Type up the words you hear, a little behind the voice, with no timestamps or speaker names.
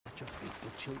your faithful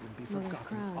children be Mother's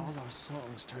forgotten, crown. all our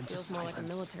songs turn to Feels more silence. like a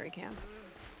military camp.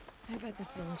 I bet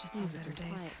this village has seen better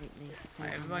days.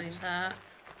 Right, everybody's hurt.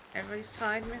 Everybody's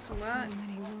tired, missing So work.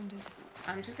 many wounded.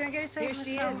 I'm just gonna go save Here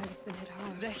she myself. Life's been hit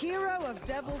hard. The hero of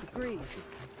Devil's Grief.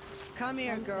 Come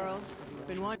here, girl.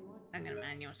 Been watching. I'm gonna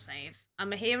manual save.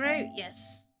 I'm a hero?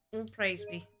 Yes. All praise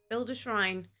me. Build a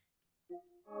shrine.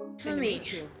 For me.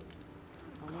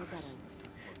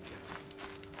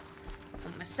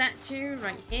 Put my statue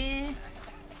right here.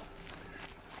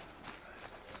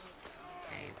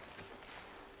 Okay.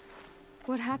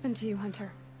 What happened to you,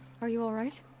 Hunter? Are you all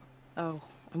right? Oh,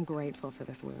 I'm grateful for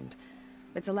this wound.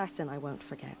 It's a lesson I won't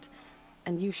forget.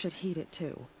 And you should heed it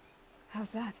too. How's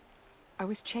that? I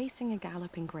was chasing a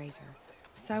galloping grazer,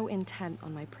 so intent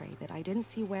on my prey that I didn't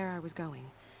see where I was going.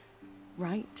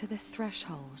 Right to the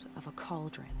threshold of a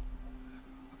cauldron.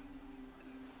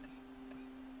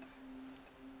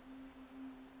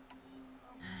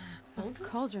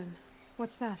 Cauldron?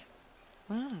 What's that?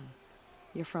 Ah,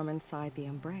 you're from inside the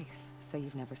Embrace, so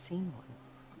you've never seen one.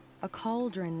 A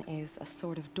cauldron is a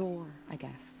sort of door, I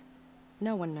guess.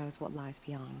 No one knows what lies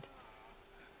beyond.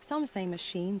 Some say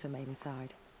machines are made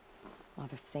inside.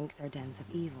 Others think they're dens of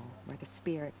evil, where the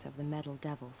spirits of the metal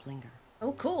devils linger.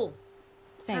 Oh, cool.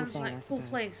 Same Sounds thing, like I a cool suppose.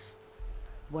 place.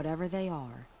 Whatever they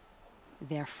are,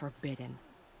 they're forbidden.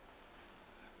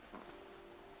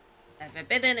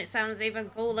 Forbidden, it sounds even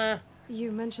cooler.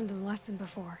 You mentioned a lesson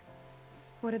before.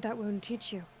 What did that wound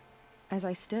teach you? As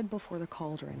I stood before the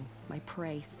cauldron, my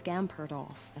prey scampered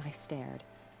off, and I stared,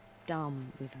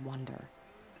 dumb with wonder.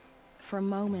 For a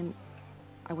moment,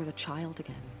 I was a child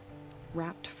again,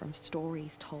 wrapped from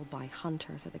stories told by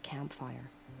hunters at the campfire.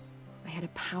 I had a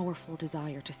powerful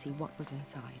desire to see what was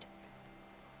inside.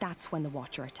 That's when the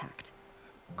Watcher attacked.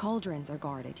 Cauldrons are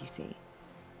guarded, you see.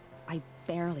 I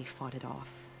barely fought it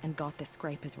off, and got this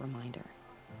scrape as a reminder.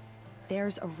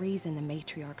 There's a reason the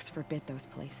matriarchs forbid those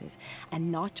places,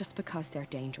 and not just because they're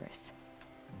dangerous.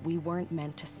 We weren't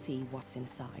meant to see what's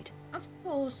inside. Of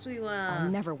course we were. I'll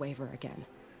never waver again.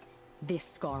 This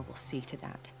scar will see to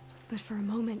that. But for a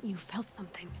moment you felt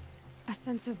something. A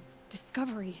sense of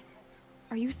discovery.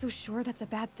 Are you so sure that's a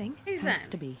bad thing? Who's Has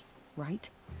that? to be, right?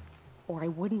 Or I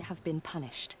wouldn't have been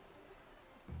punished.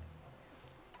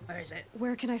 Where is it?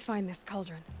 Where can I find this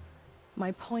cauldron?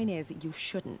 My point is, you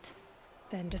shouldn't.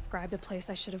 Then describe the place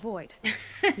I should avoid.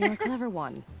 You're a clever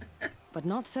one, but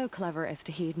not so clever as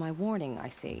to heed my warning, I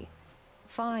see.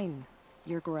 Fine,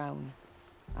 you're grown.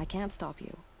 I can't stop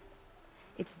you.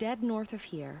 It's dead north of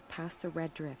here, past the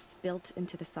red drifts, built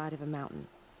into the side of a mountain.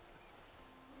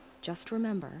 Just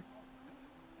remember,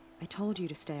 I told you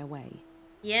to stay away.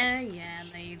 Yeah,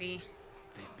 lady.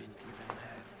 They've been driven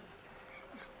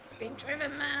mad. Been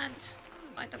driven mad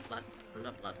by the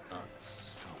blood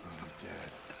gods. So many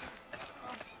dead.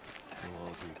 We'll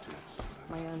all be dead soon.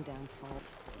 My own damn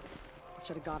fault.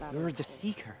 Should have got out You're of the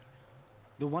Seeker.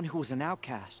 The one who was an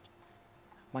outcast.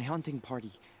 My hunting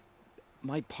party.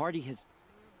 My party has...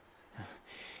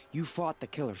 You fought the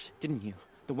killers, didn't you?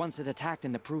 The ones that attacked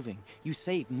in the Proving. You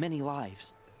saved many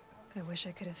lives. I wish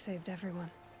I could have saved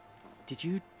everyone. Did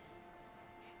you...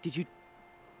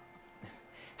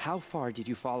 How far did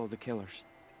you follow the killers?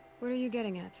 What are you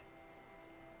getting at?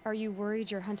 Are you worried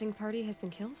your hunting party has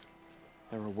been killed?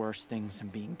 There are worse things than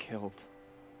being killed.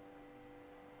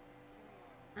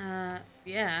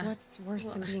 Yeah. What's worse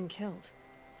than being killed?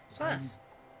 What's worse?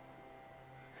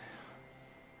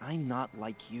 I'm not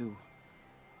like you.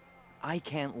 I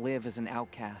can't live as an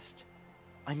outcast.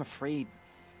 I'm afraid...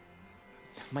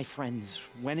 My friends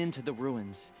went into the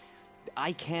ruins.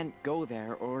 I can't go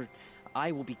there, or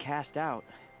I will be cast out.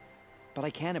 But I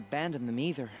can't abandon them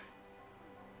either.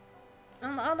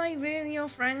 Well, are they really your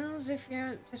friends if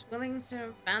you're just willing to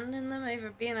abandon them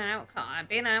over being an outcast?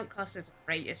 Being an outcast is the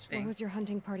greatest thing. What was your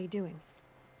hunting party doing?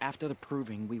 After the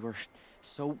Proving, we were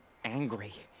so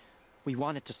angry. We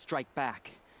wanted to strike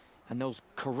back. And those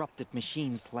corrupted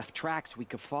machines left tracks we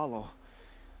could follow.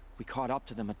 We caught up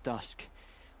to them at dusk.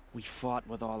 We fought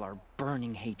with all our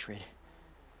burning hatred.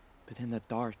 But in the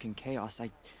dark and chaos, I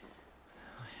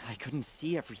couldn't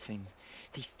see everything.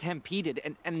 They stampeded,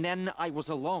 and then I was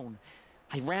alone.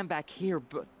 I ran back here,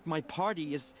 but my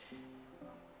party is...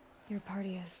 Your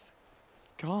party is...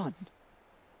 gone.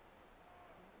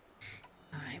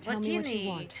 Alright, Tell what do me you what need? you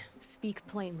want. Speak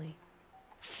plainly.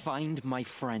 Find my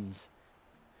friends.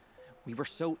 We were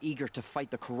so eager to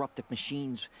fight the corrupted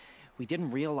machines, we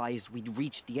didn't realize we'd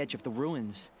reached the edge of the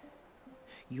ruins.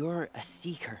 You're a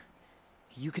seeker.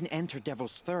 You can enter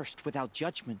Devil's Thirst without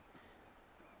judgment.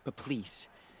 But please,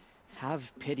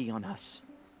 have pity on us.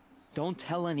 Don't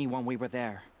tell anyone we were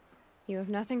there. You have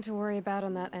nothing to worry about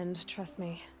on that end, trust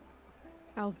me.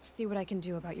 I'll see what I can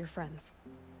do about your friends.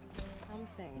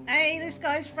 Something. Hey, this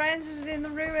guy's friends is in the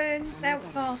ruins.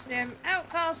 Outcast him.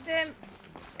 Outcast him.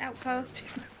 Outcast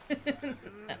him.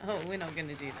 Oh, we're not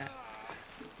gonna do that.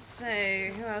 So,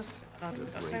 who else? God,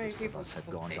 we've got so many people to have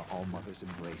talk gone to. to All Mother's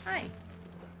embrace. Hi.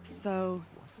 So,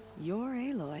 you're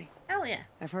Aloy. Hell yeah.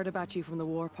 I've heard about you from the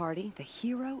war party, the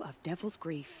hero of Devil's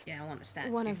Grief. Yeah, I want a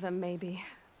statue. One of them, maybe.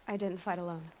 I didn't fight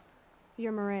alone.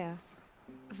 You're Maria.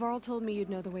 Varl told me you'd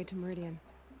know the way to Meridian.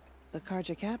 The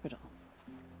Karja capital.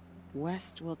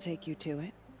 West will take you to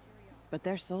it, but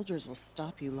their soldiers will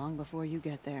stop you long before you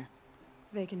get there.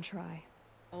 They can try.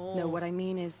 Oh. No, what I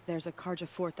mean is there's a Karja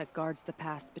fort that guards the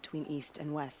pass between east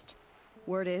and west.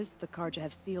 Word is the Karja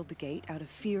have sealed the gate out of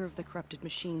fear of the corrupted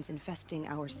machines infesting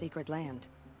our sacred land.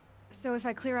 So if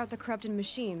I clear out the corrupted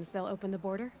machines, they'll open the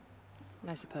border?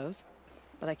 I suppose.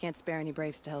 But I can't spare any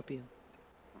braves to help you.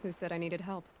 Who said I needed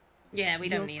help? Yeah, we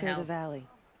don't You'll need clear help. the valley,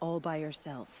 all by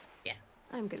yourself. Yeah.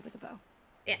 I'm good with a bow.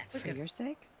 Yeah, we're For good. your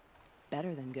sake?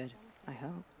 Better than good, I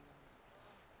hope.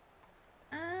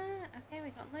 Okay, we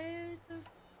got loads of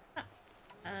stuff.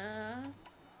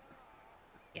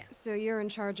 Yeah. So you're in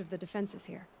charge of the defenses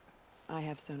here. I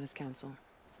have Sona's counsel.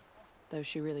 Though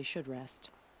she really should rest.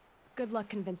 Good luck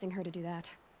convincing her to do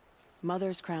that.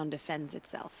 Mother's crown defends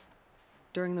itself.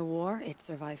 During the war, it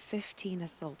survived 15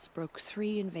 assaults, broke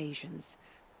 3 invasions.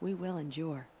 We will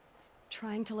endure.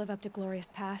 Trying to live up to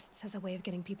glorious pasts has a way of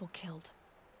getting people killed.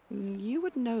 You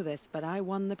wouldn't know this, but I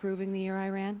won the proving the year I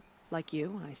ran. Like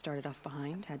you, I started off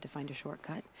behind, had to find a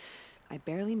shortcut. I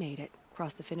barely made it,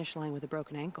 crossed the finish line with a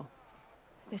broken ankle.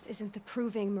 This isn't the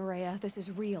proving, Maria. This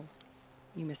is real.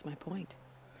 You missed my point.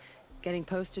 Getting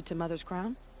posted to Mother's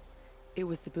crown? It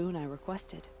was the boon I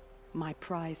requested. My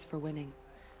prize for winning.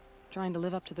 Trying to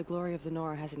live up to the glory of the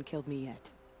Nora hasn't killed me yet.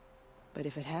 But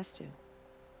if it has to,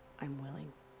 I'm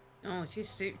willing. Oh, she's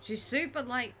super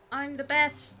like, I'm the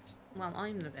best. Well,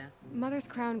 I'm the best. Mother's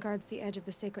crown guards the edge of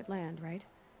the sacred land, right?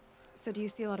 So do you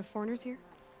see a lot of foreigners here?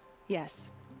 Yes.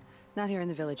 Not here in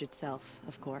the village itself,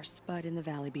 of course, but in the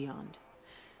valley beyond.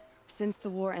 Since the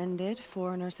war ended,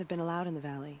 foreigners have been allowed in the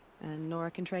valley, and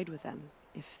Nora can trade with them,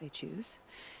 if they choose.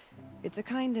 It's a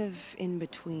kind of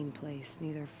in-between place,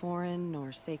 neither foreign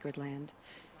nor sacred land.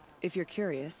 If you're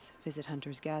curious, visit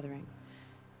Hunter's Gathering.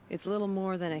 It's little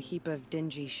more than a heap of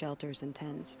dingy shelters and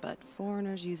tents, but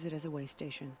foreigners use it as a way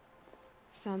station.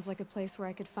 Sounds like a place where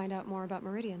I could find out more about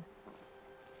Meridian.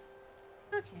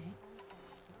 Okay.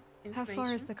 How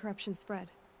far is the corruption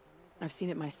spread? I've seen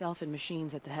it myself in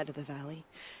machines at the head of the valley,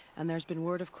 and there's been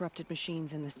word of corrupted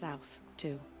machines in the south,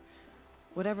 too.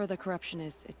 Whatever the corruption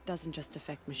is, it doesn't just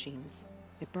affect machines.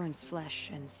 It burns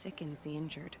flesh and sickens the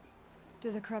injured.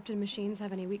 Do the corrupted machines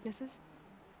have any weaknesses?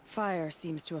 Fire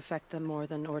seems to affect them more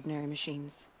than ordinary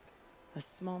machines. A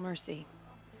small mercy.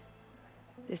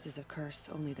 This is a curse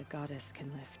only the goddess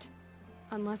can lift.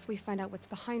 Unless we find out what's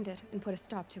behind it and put a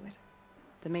stop to it.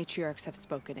 The matriarchs have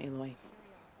spoken, Aloy.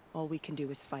 All we can do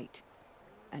is fight,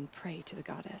 and pray to the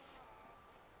goddess.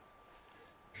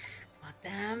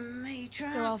 Goddamn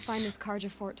matrix. So I'll find this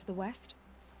Karja fort to the west?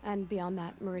 And beyond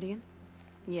that, Meridian?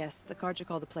 Yes, the Karja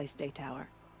call the place Day Tower.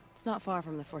 It's not far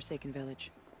from the Forsaken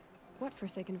Village. What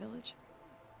Forsaken Village?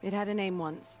 It had a name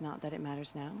once, not that it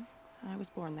matters now. I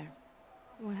was born there.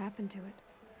 What happened to it?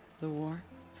 The war.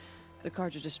 The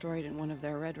Karja destroyed it in one of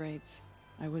their red raids.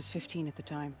 I was 15 at the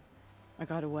time. I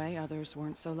got away, others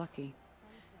weren't so lucky.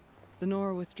 The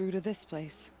Nora withdrew to this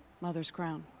place, Mother's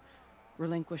Crown.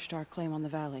 Relinquished our claim on the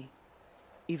valley.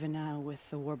 Even now, with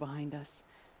the war behind us,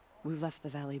 we've left the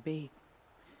valley be.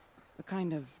 A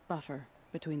kind of buffer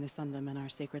between the Sundom and our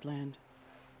sacred land.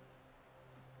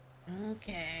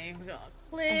 Okay, we got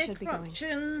clear should be going.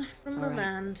 corruption from All the right.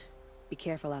 land. Be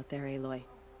careful out there, Aloy.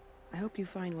 I hope you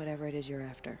find whatever it is you're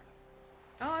after.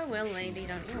 Oh, I will, lady,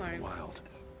 don't you worry. Wild.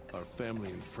 Our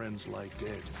family and friends lie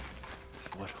dead.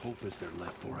 What hope is there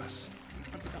left for us?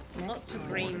 We've got lots of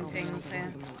green things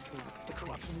here. The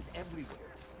corruption is everywhere.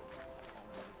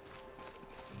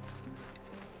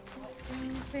 Green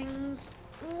things,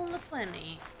 all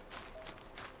aplenty.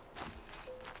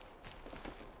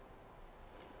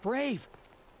 Brave!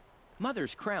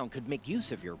 Mother's crown could make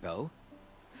use of your bow.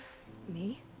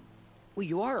 Me? Well,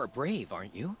 you are a brave,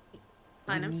 aren't you?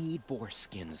 I We know. need boar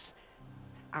skins.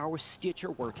 Our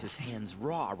stitcher works his hands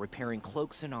raw repairing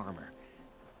cloaks and armor.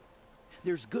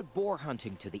 There's good boar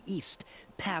hunting to the east,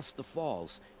 past the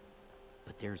falls.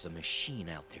 But there's a machine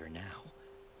out there now.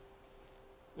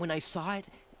 When I saw it,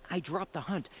 I dropped the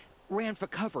hunt, ran for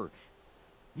cover,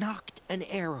 knocked an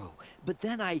arrow, but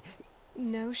then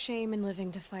No shame in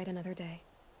living to fight another day.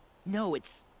 No,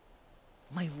 it's...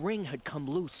 my ring had come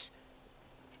loose.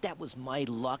 That was my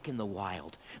luck in the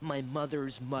wild. My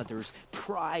mother's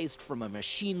prized from a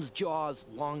machine's jaws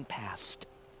long past.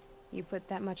 You put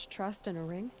that much trust in a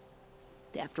ring?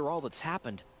 After all that's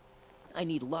happened, I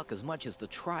need luck as much as the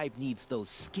tribe needs those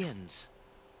skins.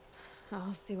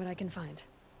 I'll see what I can find.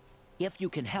 If you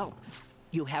can help,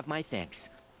 you have my thanks.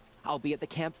 I'll be at the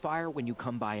campfire when you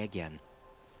come by again.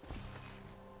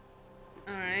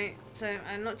 Alright, so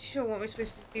I'm not sure what we're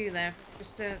supposed to do there.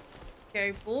 Just to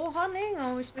go boar hunting,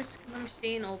 or we're supposed to kill the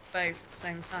machine, or both at the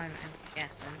same time, I'm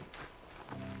guessing.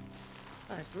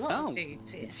 Oh, there's a lot of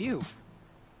dudes here. It's you.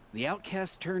 The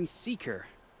outcast turned seeker.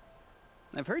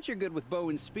 I've heard you're good with bow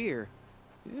and spear.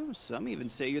 Ew, some even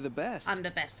say you're the best. I'm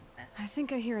the best of the best. I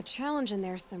think I hear a challenge in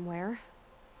there somewhere,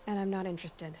 and I'm not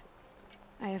interested.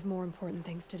 I have more important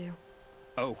things to do.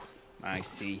 Oh, I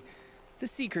see. The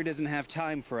Seeker doesn't have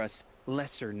time for us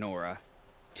lesser Nora.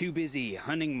 Too busy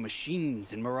hunting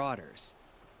machines and marauders.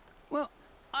 Well,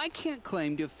 I can't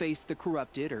claim to have faced the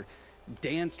corrupted or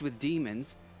danced with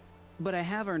demons, but I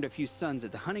have earned a few sons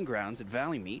at the hunting grounds at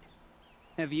Valley Meet.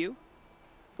 Have you?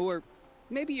 Or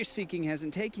maybe your seeking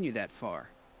hasn't taken you that far.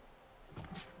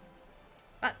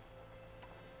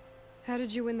 How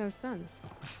did you win those sons?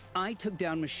 I took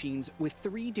down machines with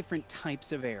 3 different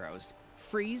types of arrows: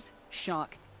 freeze,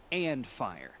 shock, and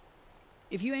fire.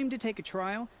 If you aim to take a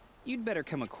trial, you'd better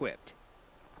come equipped.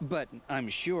 But I'm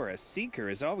sure a seeker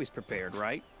is always prepared,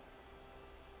 right?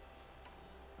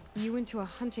 You went to a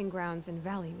hunting grounds in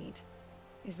Valley Meet.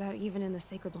 Is that even in the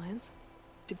Sacred Lands?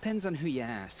 Depends on who you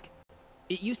ask.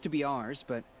 It used to be ours,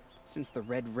 but since the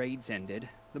Red Raids ended,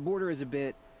 the border is a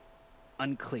bit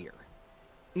unclear.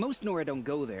 Most Nora don't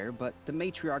go there, but the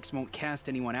matriarchs won't cast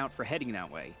anyone out for heading that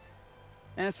way.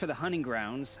 As for the hunting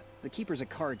grounds, the keeper's a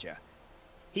Karja.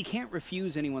 He can't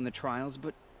refuse anyone the trials,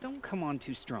 but don't come on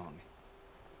too strong.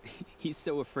 He's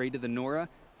so afraid of the Nora,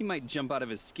 he might jump out of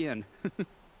his skin.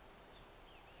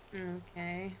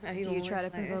 Okay. Do you try to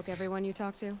provoke everyone you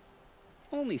talk to?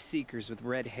 Only seekers with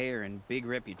red hair and big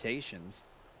reputations.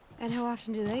 And how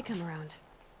often do they come around?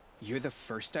 You're the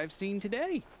first I've seen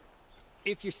today.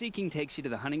 If your seeking takes you to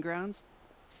the hunting grounds,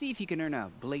 see if you can earn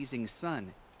a blazing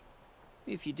sun.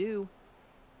 If you do,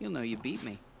 you'll know you beat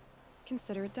me.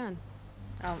 Consider it done.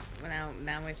 Oh,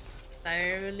 now we're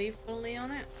slowly fully on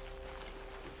it.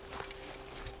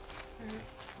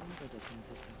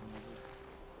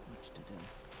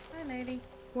 Hi, lady.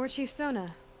 War Chief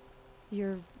Sona,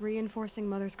 you're reinforcing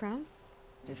Mother's Crown?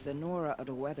 If the Nora are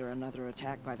to weather another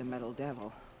attack by the Metal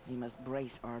Devil, we must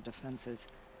brace our defenses.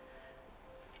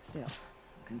 Still,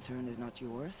 the concern is not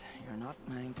yours. You're not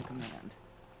mine to command.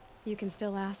 You can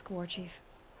still ask, War Chief.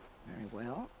 Very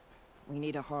well. We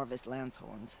need to harvest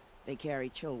Lancehorns. They carry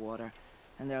chill water,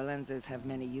 and their lenses have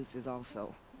many uses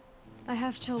also. I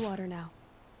have chill water now.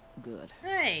 Good.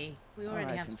 Hey, we Our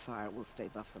already ice have. and fire will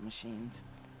stave off the machines.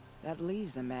 That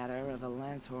leaves the matter of the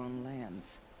Lancehorn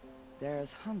lands.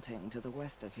 There's hunting to the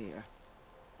west of here.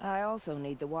 I also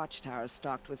need the watchtowers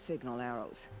stocked with signal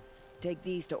arrows. Take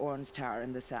these to Orn's Tower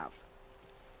in the south.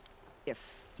 If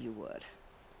you would.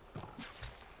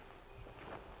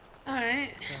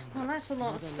 Alright. Well, that's a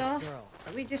lot of stuff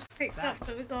that we just picked up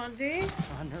that we gotta do.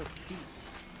 On her feet.